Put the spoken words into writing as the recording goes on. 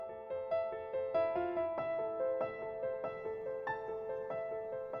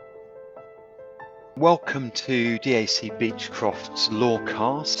Welcome to DAC Beechcroft's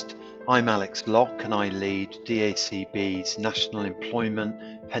Lawcast. I'm Alex Locke and I lead DACB's National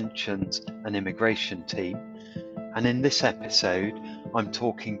Employment, Pensions and Immigration team. And in this episode, I'm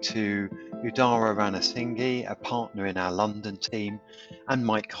talking to Udara Ranasinghe, a partner in our London team, and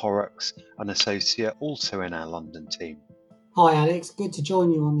Mike Horrocks, an associate also in our London team. Hi Alex, good to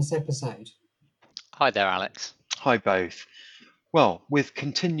join you on this episode. Hi there, Alex. Hi both. Well, with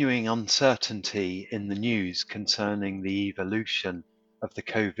continuing uncertainty in the news concerning the evolution of the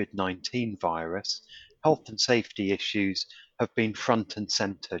COVID-19 virus, health and safety issues have been front and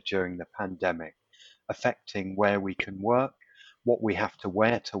centre during the pandemic, affecting where we can work, what we have to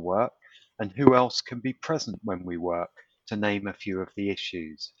wear to work, and who else can be present when we work, to name a few of the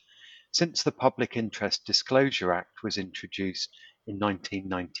issues. Since the Public Interest Disclosure Act was introduced in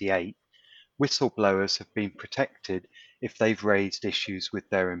 1998, whistleblowers have been protected if they've raised issues with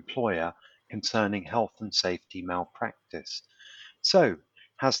their employer concerning health and safety malpractice. So,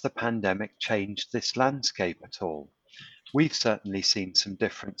 has the pandemic changed this landscape at all? We've certainly seen some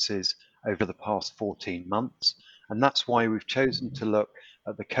differences over the past 14 months, and that's why we've chosen to look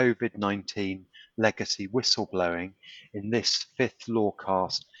at the COVID-19 legacy whistleblowing in this fifth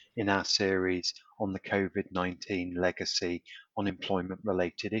lawcast in our series on the COVID-19 legacy on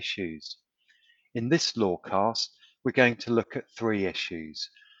employment-related issues. In this lawcast, we're going to look at three issues.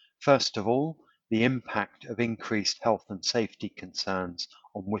 First of all, the impact of increased health and safety concerns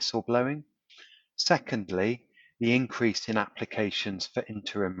on whistleblowing. Secondly, the increase in applications for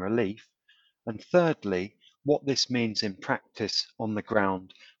interim relief. And thirdly, what this means in practice on the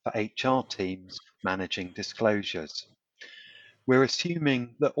ground for HR teams managing disclosures. We're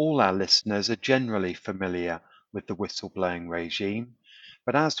assuming that all our listeners are generally familiar with the whistleblowing regime,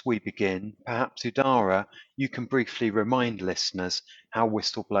 but as we begin, perhaps Udara, you can briefly remind listeners how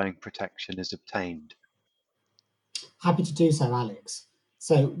whistleblowing protection is obtained. Happy to do so, Alex.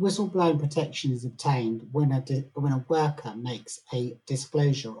 So, whistleblowing protection is obtained when a worker makes a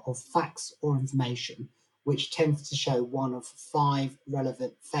disclosure of facts or information which tends to show one of five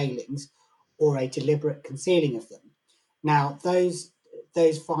relevant failings or a deliberate concealing of them. Now, those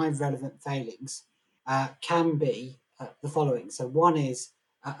five relevant failings can be the following. So, one is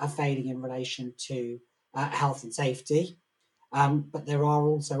a failing in relation to health and safety, but there are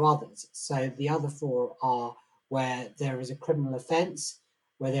also others. So, the other four are where there is a criminal offence,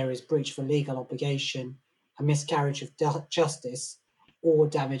 where there is breach of a legal obligation, a miscarriage of justice, or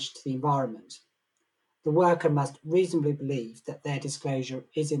damage to the environment. The worker must reasonably believe that their disclosure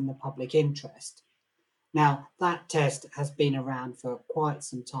is in the public interest. Now, that test has been around for quite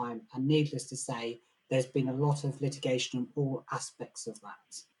some time, and needless to say, there's been a lot of litigation on all aspects of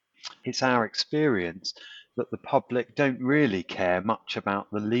that. It's our experience that the public don't really care much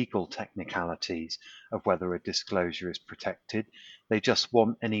about the legal technicalities of whether a disclosure is protected. They just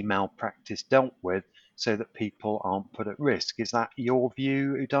want any malpractice dealt with so that people aren't put at risk. Is that your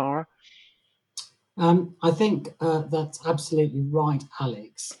view, Udara? I think that's absolutely right,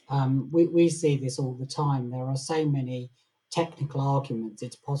 Alex. We see this all the time. There are so many technical arguments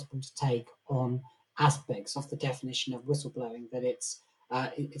it's possible to take on aspects of the definition of whistleblowing that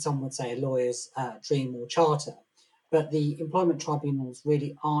some would say a lawyer's dream or charter. But the employment tribunals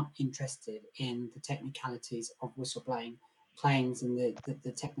really aren't interested in the technicalities of whistleblowing claims and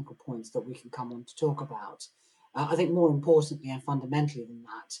the technical points that we can come on to talk about. I think more importantly and fundamentally than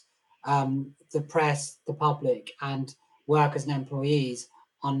that, the press, the public, and workers and employees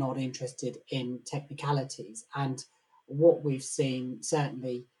are not interested in technicalities. And what we've seen,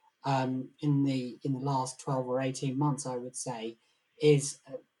 certainly in the last 12 or 18 months, I would say, is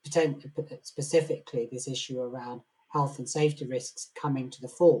specifically this issue around health and safety risks coming to the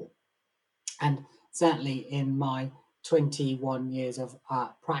fore. And certainly in my 21 years of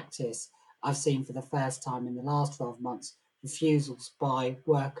practice, I've seen for the first time in the last 12 months refusals by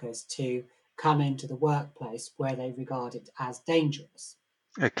workers to come into the workplace where they regard it as dangerous.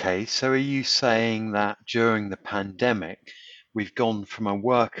 Okay, so are you saying that during the pandemic, we've gone from a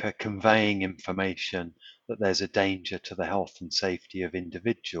worker conveying information that there's a danger to the health and safety of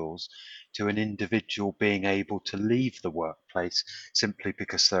individuals to an individual being able to leave the workplace simply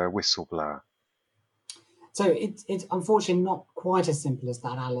because they're a whistleblower? So it's unfortunately not quite as simple as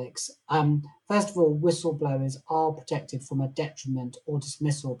that, Alex. First of all, whistleblowers are protected from a detriment or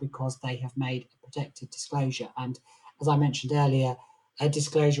dismissal because they have made a protected disclosure. And as I mentioned earlier, a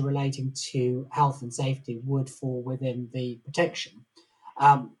disclosure relating to health and safety would fall within the protection.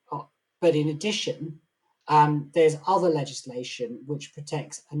 But in addition, there's other legislation which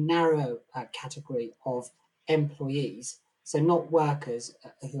protects a narrow category of employees, so not workers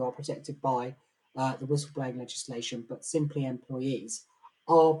who are protected by the whistleblowing legislation, but simply employees,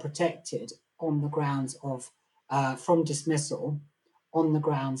 are protected on the grounds of from dismissal on the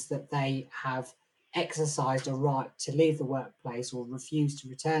grounds that they have exercised a right to leave the workplace or refuse to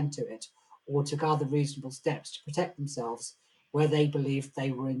return to it, or took other reasonable steps to protect themselves where they believed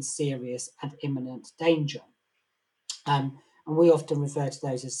they were in serious and imminent danger. And we often refer to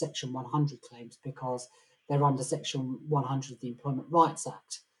those as Section 100 claims because they're under Section 100 of the Employment Rights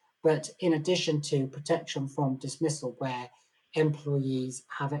Act. But in addition to protection from dismissal, where employees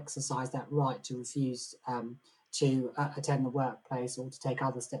have exercised that right to refuse to attend the workplace or to take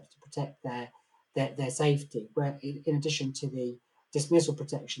other steps to protect their safety, where in addition to the dismissal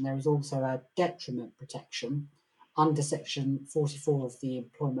protection, there is also a detriment protection under Section 44 of the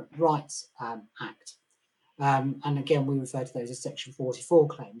Employment Rights Act. And again, we refer to those as Section 44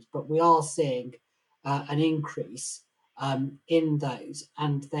 claims, but we are seeing an increase in those,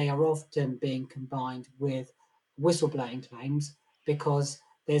 and they are often being combined with whistleblowing claims because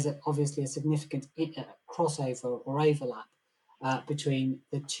there's obviously a significant crossover or overlap between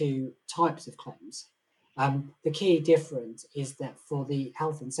the two types of claims. The key difference is that for the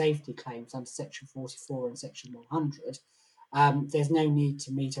health and safety claims under Section 44 and Section 100, there's no need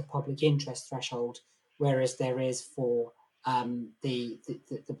to meet a public interest threshold, whereas there is for the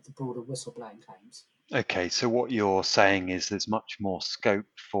broader whistleblowing claims. Okay, so what you're saying is there's much more scope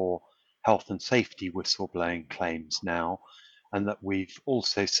for health and safety whistleblowing claims now, and that we've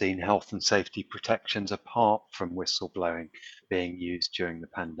also seen health and safety protections apart from whistleblowing being used during the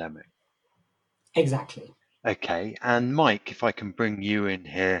pandemic. Exactly. Okay, and Mike, if I can bring you in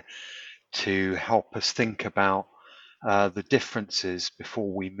here to help us think about the differences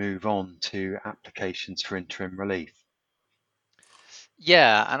before we move on to applications for interim relief.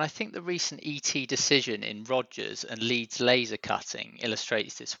 Yeah, and I think the recent ET decision in Rogers and Leeds laser cutting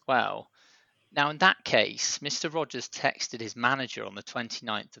illustrates this well. Now, in that case, Mr. Rogers texted his manager on the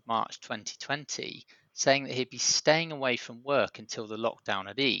 29th of March 2020 saying that he'd be staying away from work until the lockdown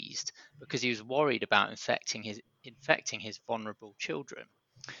had eased because he was worried about infecting his vulnerable children.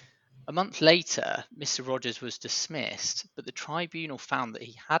 A month later, Mr. Rogers was dismissed, but the tribunal found that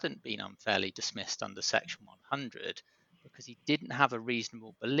he hadn't been unfairly dismissed under Section 100 because he didn't have a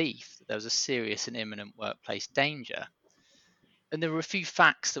reasonable belief that there was a serious and imminent workplace danger. And there were a few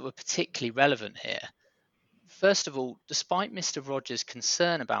facts that were particularly relevant here. First of all, despite Mr. Rogers'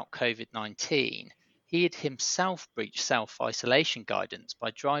 concern about COVID-19, he had himself breached self-isolation guidance by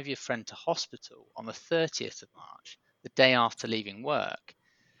driving a friend to hospital on the 30th of March, the day after leaving work.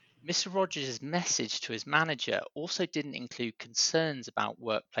 Mr. Rogers' message to his manager also didn't include concerns about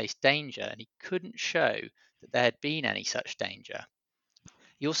workplace danger, and he couldn't show that there had been any such danger.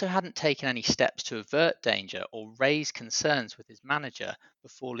 He also hadn't taken any steps to avert danger or raise concerns with his manager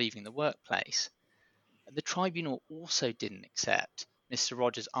before leaving the workplace. And the tribunal also didn't accept Mr.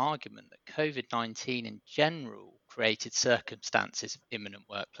 Rogers' argument that COVID-19 in general created circumstances of imminent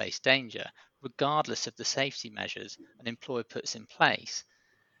workplace danger, regardless of the safety measures an employer puts in place.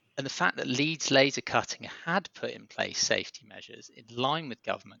 And the fact that Leeds laser cutting had put in place safety measures in line with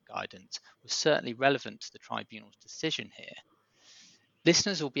government guidance was certainly relevant to the tribunal's decision here.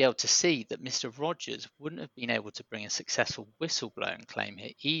 Listeners will be able to see that Mr. Rogers wouldn't have been able to bring a successful whistleblowing claim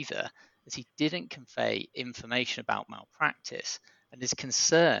here either, as he didn't convey information about malpractice, and his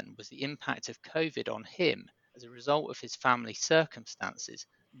concern was the impact of COVID on him as a result of his family circumstances,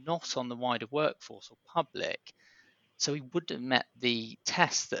 not on the wider workforce or public. So he wouldn't have met the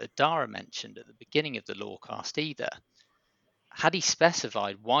test that Adara mentioned at the beginning of the lawcast either. Had he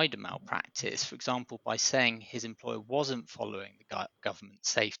specified wider malpractice, for example, by saying his employer wasn't following the government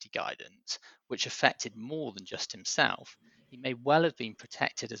safety guidance, which affected more than just himself, he may well have been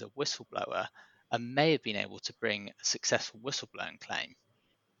protected as a whistleblower and may have been able to bring a successful whistleblowing claim.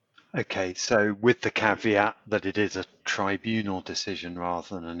 Okay, so with the caveat that it is a tribunal decision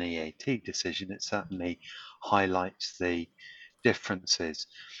rather than an EAT decision, it certainly highlights the differences.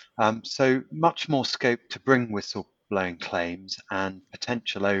 So much more scope to bring whistleblowing claims and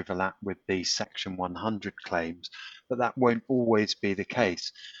potential overlap with the Section 100 claims, but that won't always be the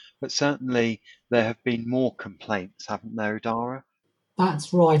case. But certainly there have been more complaints, haven't there, Adara?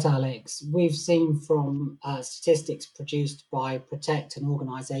 That's right, Alex. We've seen from statistics produced by Protect, an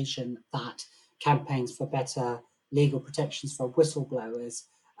organisation that campaigns for better legal protections for whistleblowers,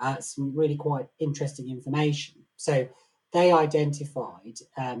 some really quite interesting information. So they identified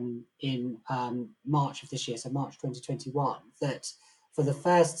in March of this year, so March 2021, that for the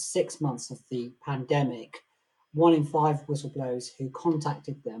first 6 months of the pandemic, 1 in 5 whistleblowers who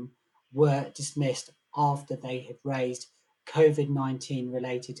contacted them were dismissed after they had raised COVID-19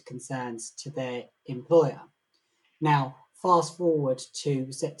 related concerns to their employer. Now, fast forward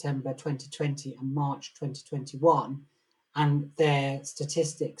to September 2020 and March 2021, and their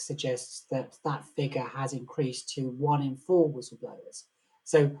statistics suggests that that figure has increased to 1 in 4 whistleblowers.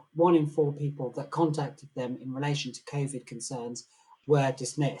 So 1 in 4 people that contacted them in relation to COVID concerns were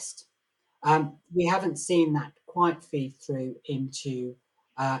dismissed. We haven't seen that quite feed through into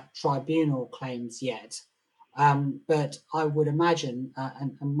tribunal claims yet. But I would imagine,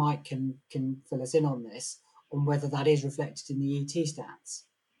 and Mike can fill us in on this, on whether that is reflected in the ET stats.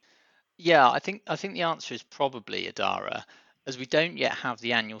 Yeah, I think the answer is probably Adara, as we don't yet have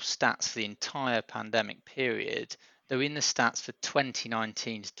the annual stats for the entire pandemic period, though in the stats for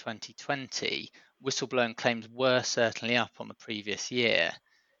 2019 to 2020, whistleblowing claims were certainly up on the previous year.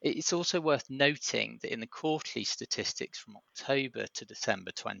 It's also worth noting that in the quarterly statistics from October to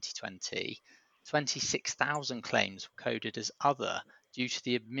December 2020, 26,000 claims were coded as other due to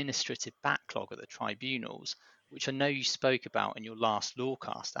the administrative backlog at the tribunals, which I know you spoke about in your last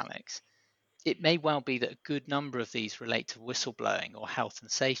Lawcast, Alex. It may well be that a good number of these relate to whistleblowing or health and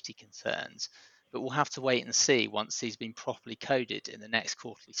safety concerns, but we'll have to wait and see once these have been properly coded in the next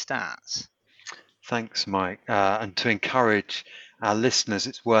quarterly stats. Thanks, Mike. And to encourage our listeners,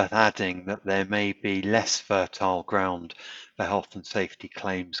 it's worth adding that there may be less fertile ground for health and safety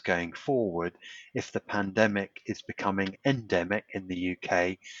claims going forward if the pandemic is becoming endemic in the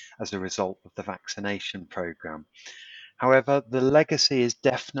UK as a result of the vaccination programme. However, the legacy is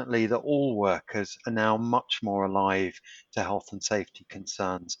definitely that all workers are now much more alive to health and safety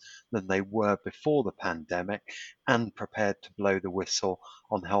concerns than they were before the pandemic and prepared to blow the whistle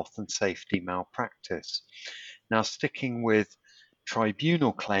on health and safety malpractice. Now, sticking with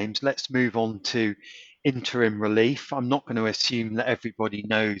tribunal claims, let's move on to interim relief. I'm not going to assume that everybody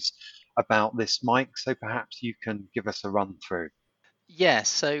knows about this, Mike, so perhaps you can give us a run through. Yeah,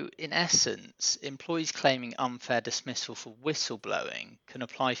 so in essence, employees claiming unfair dismissal for whistleblowing can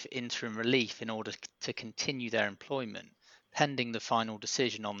apply for interim relief in order to continue their employment, pending the final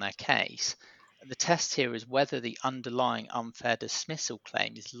decision on their case. And the test here is whether the underlying unfair dismissal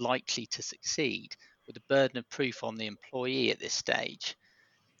claim is likely to succeed, with the burden of proof on the employee at this stage.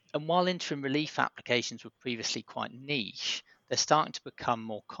 And while interim relief applications were previously quite niche, they're starting to become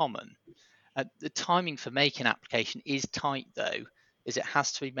more common. The timing for making an application is tight, though, as it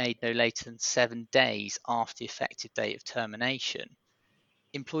has to be made no later than 7 days after the effective date of termination.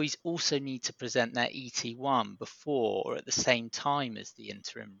 Employees also need to present their ET1 before or at the same time as the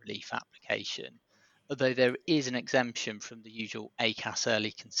interim relief application, although there is an exemption from the usual ACAS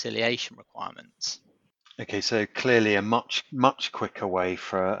early conciliation requirements. Okay, so clearly a much quicker way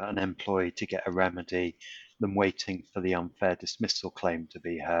for an employee to get a remedy than waiting for the unfair dismissal claim to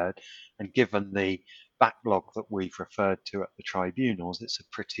be heard. And given the backlog that we've referred to at the tribunals, it's a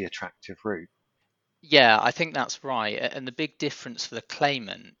pretty attractive route. Yeah, I think that's right. And the big difference for the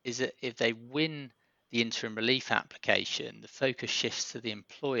claimant is that if they win the interim relief application, the focus shifts to the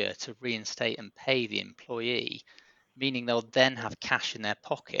employer to reinstate and pay the employee, meaning they'll then have cash in their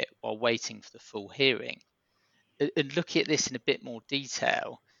pocket while waiting for the full hearing. And looking at this in a bit more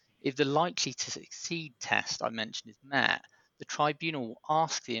detail, if the likely to succeed test I mentioned is met, the tribunal will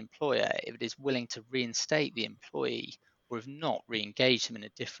ask the employer if it is willing to reinstate the employee or if not, re-engage them in a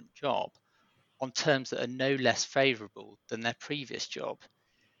different job on terms that are no less favourable than their previous job.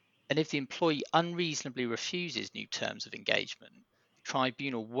 And if the employee unreasonably refuses new terms of engagement, the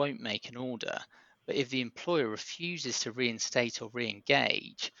tribunal won't make an order. But if the employer refuses to reinstate or re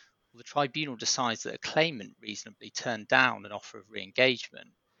engage, or the tribunal decides that a claimant reasonably turned down an offer of re engagement,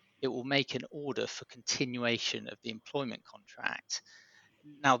 it will make an order for continuation of the employment contract.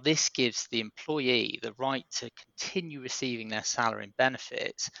 Now, this gives the employee the right to continue receiving their salary and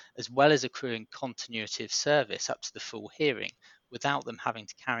benefits, as well as accruing continuity of service up to the full hearing without them having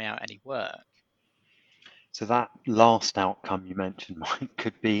to carry out any work. So that last outcome you mentioned, Mike,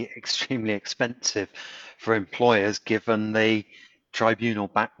 could be extremely expensive for employers given the tribunal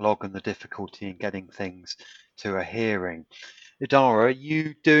backlog and the difficulty in getting things to a hearing. Idara, are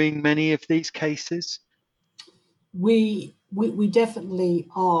you doing many of these cases? We definitely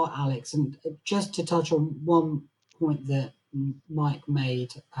are, Alex. And just to touch on one point that Mike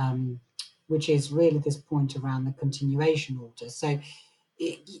made, which is really this point around the continuation order. So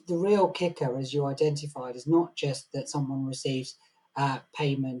the real kicker, as you identified, is not just that someone receives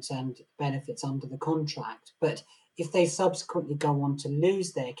payment and benefits under the contract, but if they subsequently go on to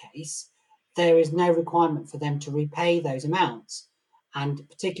lose their case, there is no requirement for them to repay those amounts. And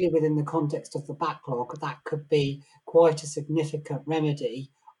particularly within the context of the backlog, that could be quite a significant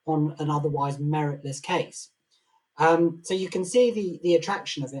remedy on an otherwise meritless case. So you can see the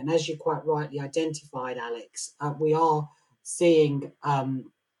attraction of it, and as you quite rightly identified, Alex, we are seeing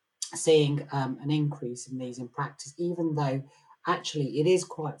an increase in these in practice, even though actually it is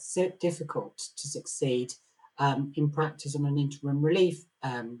quite difficult to succeed in practice on an interim relief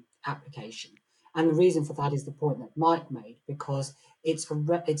application. And the reason for that is the point that Mike made, because it's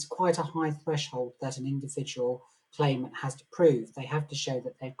quite a high threshold that an individual claimant has to prove. They have to show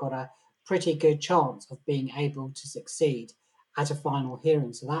that they've got a pretty good chance of being able to succeed at a final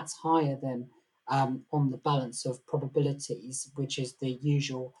hearing. So that's higher than on the balance of probabilities, which is the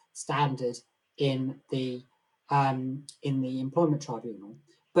usual standard in the employment tribunal.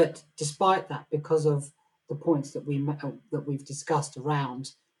 But despite that, because of the points that we've discussed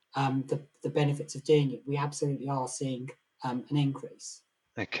around the benefits of doing it, we absolutely are seeing an increase.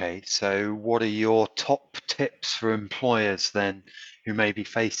 Okay, so what are your top tips for employers then who may be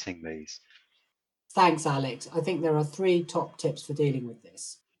facing these? Thanks, Alex. I think there are 3 top tips for dealing with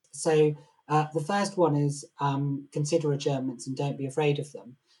this. So the first one is consider adjournments and don't be afraid of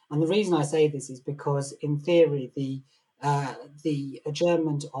them. And the reason I say this is because, in theory, the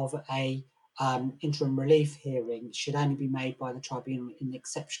adjournment of a interim relief hearing should only be made by the tribunal in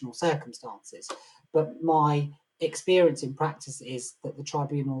exceptional circumstances. But my experience in practice is that the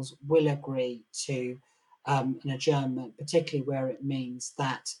tribunals will agree to an adjournment, particularly where it means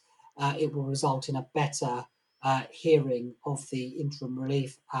that it will result in a better hearing of the interim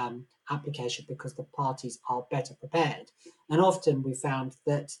relief application, because the parties are better prepared. And often we found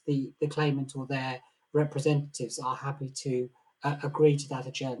that the claimant or their representatives are happy to agree to that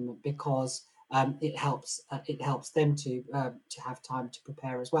adjournment, because it helps them to have time to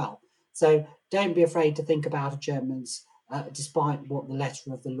prepare as well. So don't be afraid to think about adjournments, despite what the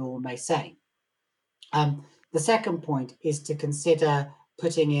letter of the law may say. The second point is to consider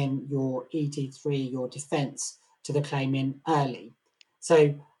putting in your ET3, your defence to the claim in early.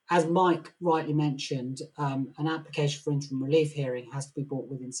 So, as Mike rightly mentioned, an application for interim relief hearing has to be brought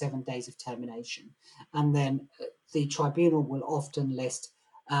within 7 days of termination. And then the tribunal will often list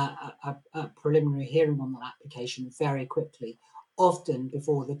a preliminary hearing on that application very quickly, often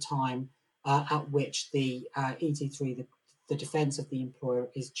before the time at which the ET3, the defence of the employer,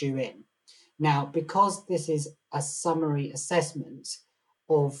 is due in. Now, because this is a summary assessment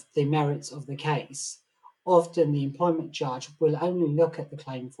of the merits of the case, often the employment judge will only look at the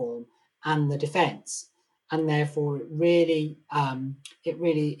claim form and the defence, and therefore it really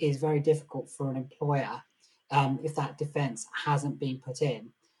is very difficult for an employer if that defence hasn't been put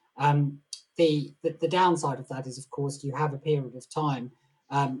in. The downside of that is, of course, you have a period of time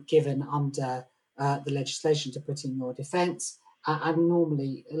given under the legislation to put in your defence. And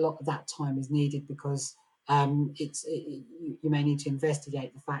normally a lot of that time is needed because you may need to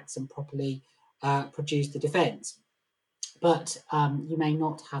investigate the facts and properly produce the defence. But you may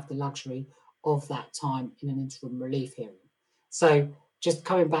not have the luxury of that time in an interim relief hearing. So just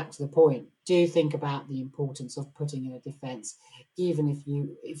coming back to the point, do think about the importance of putting in a defence, even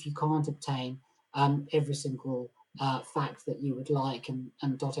if you can't obtain every single fact that you would like,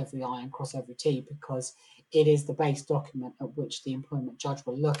 and dot every I and cross every T, because it is the base document at which the employment judge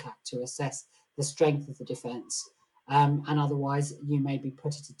will look at to assess the strength of the defence. And otherwise, you may be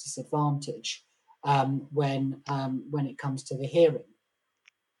put at a disadvantage when it comes to the hearing.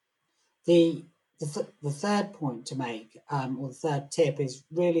 The third point to make, or the third tip, is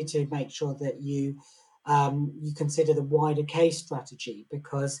really to make sure that you consider the wider case strategy,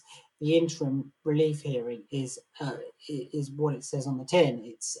 because the interim relief hearing is what it says on the tin.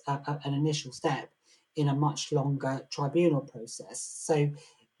 It's an initial step in a much longer tribunal process. So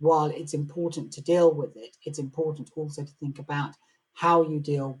while it's important to deal with it, it's important also to think about how you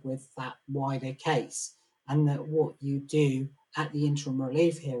deal with that wider case, and that what you do at the interim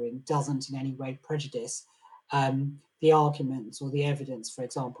relief hearing doesn't in any way prejudice the arguments or the evidence, for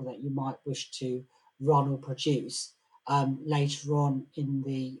example, that you might wish to run or produce later on in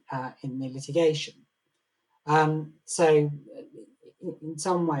the litigation. So in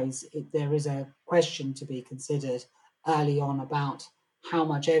some ways, there is a question to be considered early on about how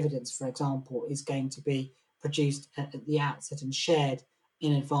much evidence, for example, is going to be produced at the outset and shared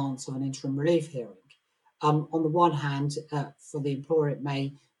in advance of an interim relief hearing. On the one hand, for the employer, it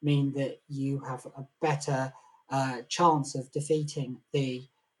may mean that you have a better chance of defeating the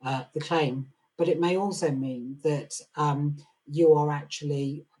claim, but it may also mean that you are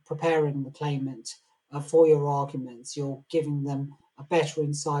actually preparing the claimant for your arguments. You're giving them a better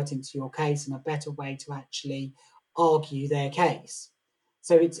insight into your case and a better way to actually argue their case.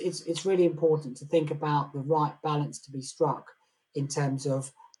 So it's really important to think about the right balance to be struck in terms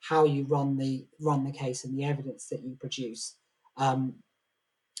of how you run the case and the evidence that you produce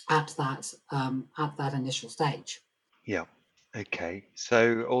at that initial stage. Yeah. Okay.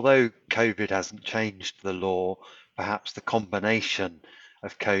 So although COVID hasn't changed the law, perhaps the combination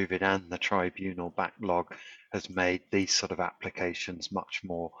of COVID and the tribunal backlog has made these sort of applications much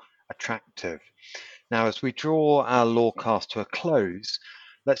more attractive. Now, as we draw our lawcast to a close,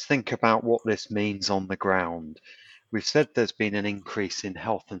 let's think about what this means on the ground. We've said there's been an increase in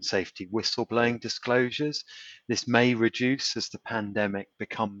health and safety whistleblowing disclosures. This may reduce as the pandemic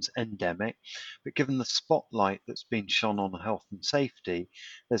becomes endemic, but given the spotlight that's been shone on health and safety,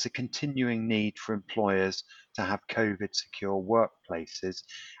 there's a continuing need for employers to have COVID secure workplaces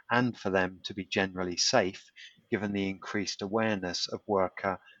and for them to be generally safe, given the increased awareness of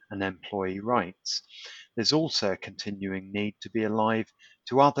worker and employee rights. There's also a continuing need to be alive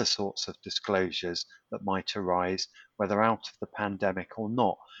to other sorts of disclosures that might arise, whether out of the pandemic or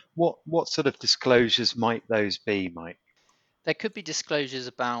not. What sort of disclosures might those be, Mike? There could be disclosures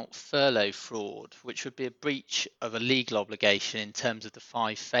about furlough fraud, which would be a breach of a legal obligation in terms of the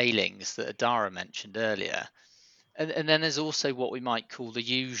 5 failings that Adara mentioned earlier. And then there's also what we might call the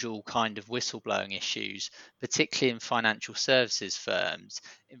usual kind of whistleblowing issues, particularly in financial services firms,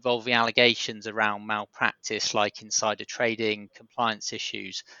 involving allegations around malpractice like insider trading, compliance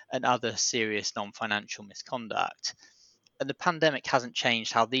issues, and other serious non-financial misconduct. And the pandemic hasn't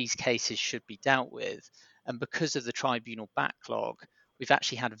changed how these cases should be dealt with. And because of the tribunal backlog, we've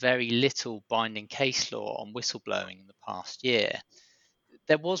actually had very little binding case law on whistleblowing in the past year.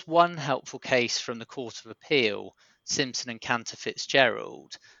 There was one helpful case from the Court of Appeal, Simpson and Cantor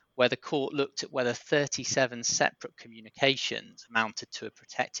Fitzgerald, where the court looked at whether 37 separate communications amounted to a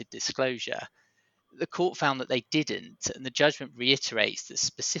protected disclosure. The court found that they didn't, and the judgment reiterates that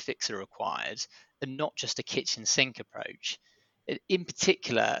specifics are required and not just a kitchen sink approach. In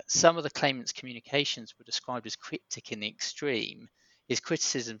particular, some of the claimant's communications were described as cryptic in the extreme. His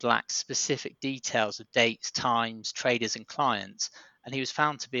criticisms lacked specific details of dates, times, traders, and clients, and he was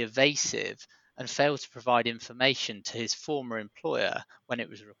found to be evasive and failed to provide information to his former employer when it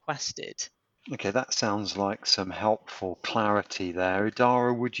was requested. Okay, that sounds like some helpful clarity there.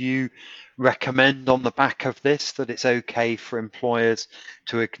 Idara, would you recommend on the back of this that it's okay for employers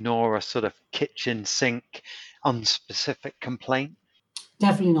to ignore a sort of kitchen sink, unspecific complaint?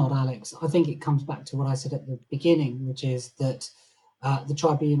 Definitely not, Alex. I think it comes back to what I said at the beginning, which is that the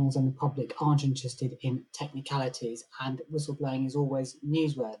tribunals and the public aren't interested in technicalities, and whistleblowing is always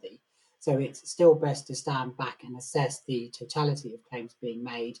newsworthy. So it's still best to stand back and assess the totality of claims being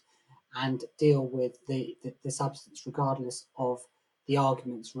made and deal with the substance, regardless of the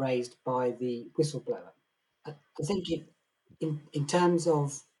arguments raised by the whistleblower. I think in terms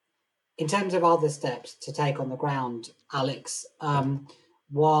of other steps to take on the ground, Alex,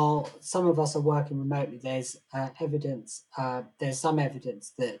 while some of us are working remotely, there's evidence. There's some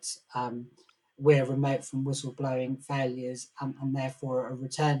evidence that we're remote from whistleblowing failures, and therefore a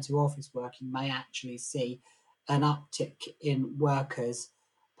return to office working may actually see an uptick in workers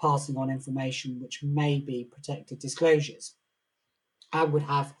passing on information which may be protected disclosures. I would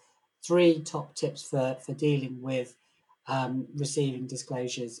have 3 top tips for dealing with receiving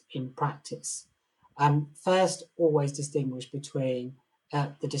disclosures in practice. First, always distinguish between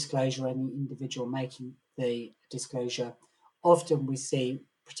the disclosure and the individual making the disclosure. Often we see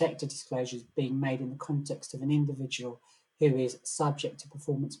protected disclosures being made in the context of an individual who is subject to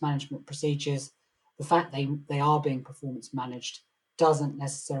performance management procedures. The fact they are being performance managed doesn't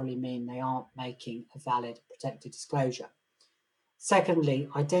necessarily mean they aren't making a valid protected disclosure. Secondly,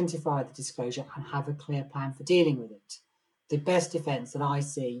 identify the disclosure and have a clear plan for dealing with it. The best defence that I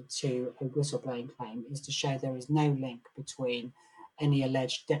see to a whistleblowing claim is to show there is no link between any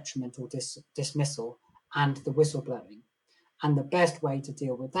alleged detrimental dismissal and the whistleblowing. And the best way to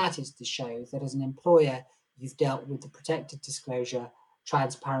deal with that is to show that as an employer, you've dealt with the protected disclosure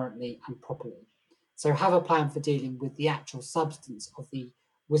transparently and properly. So have a plan for dealing with the actual substance of the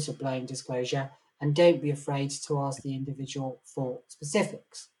whistleblowing disclosure, and don't be afraid to ask the individual for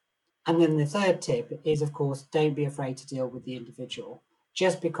specifics. And then the third tip is, of course, don't be afraid to deal with the individual.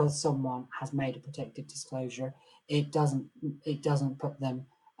 Just because someone has made a protected disclosure, it doesn't put them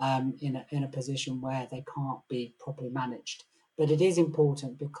in a position where they can't be properly managed. But it is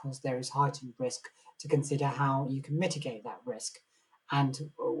important because there is heightened risk to consider how you can mitigate that risk.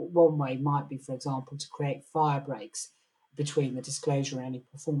 And one way might be, for example, to create fire breaks between the disclosure and any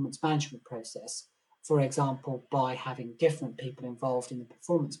performance management process. For example, by having different people involved in the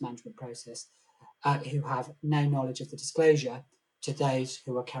performance management process who have no knowledge of the disclosure to those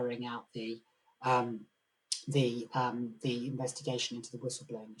who are carrying out the the investigation into the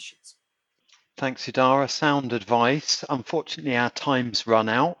whistleblowing issues. Thanks, Udara. Sound advice. Unfortunately, our time's run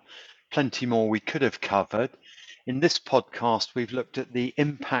out. Plenty more we could have covered. In this podcast, we've looked at the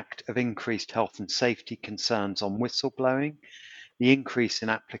impact of increased health and safety concerns on whistleblowing, the increase in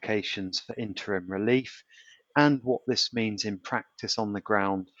applications for interim relief, and what this means in practice on the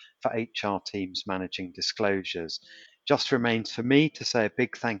ground for HR teams managing disclosures. Just remains for me to say a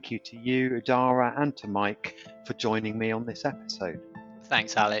big thank you to you, Udara, and to Mike for joining me on this episode.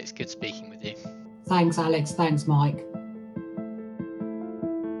 Thanks, Alex. Good speaking with you. Thanks, Alex. Thanks, Mike.